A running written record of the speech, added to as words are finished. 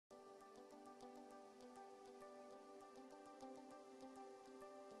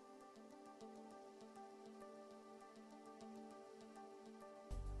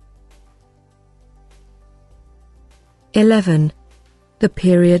11. The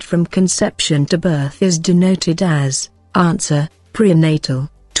period from conception to birth is denoted as, answer, prenatal.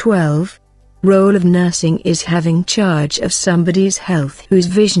 12. Role of nursing is having charge of somebody's health. Whose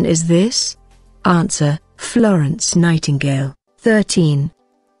vision is this? Answer, Florence Nightingale. 13.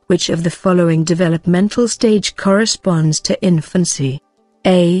 Which of the following developmental stage corresponds to infancy?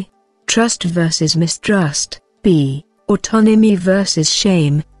 A. Trust versus mistrust. B. Autonomy versus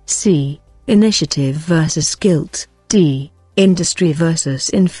shame. C. Initiative versus guilt. D. Industry versus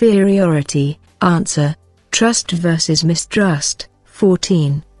inferiority. Answer, trust versus mistrust.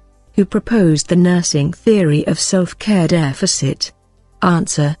 14. Who proposed the nursing theory of self-care deficit?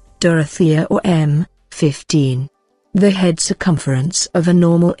 Answer, Dorothea orem. 15. The head circumference of a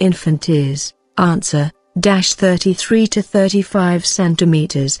normal infant is, answer, 33 to 35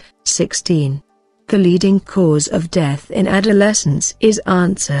 centimeters. 16. The leading cause of death in adolescence is,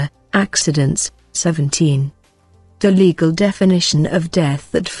 answer, accidents. 17. The legal definition of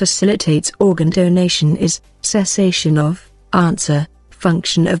death that facilitates organ donation is, cessation of, answer,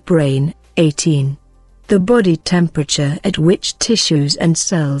 function of brain. 18. The body temperature at which tissues and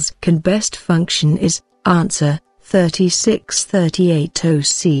cells can best function is, answer,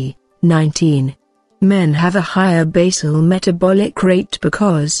 36-38 OC. 19. Men have a higher basal metabolic rate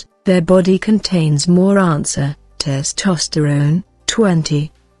because their body contains more, answer, testosterone.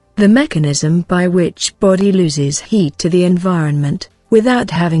 20. The mechanism by which body loses heat to the environment, without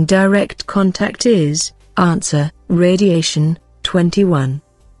having direct contact is, answer, radiation. 21.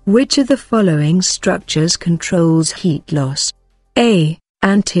 Which of the following structures controls heat loss? A.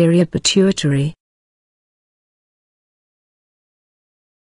 Anterior pituitary.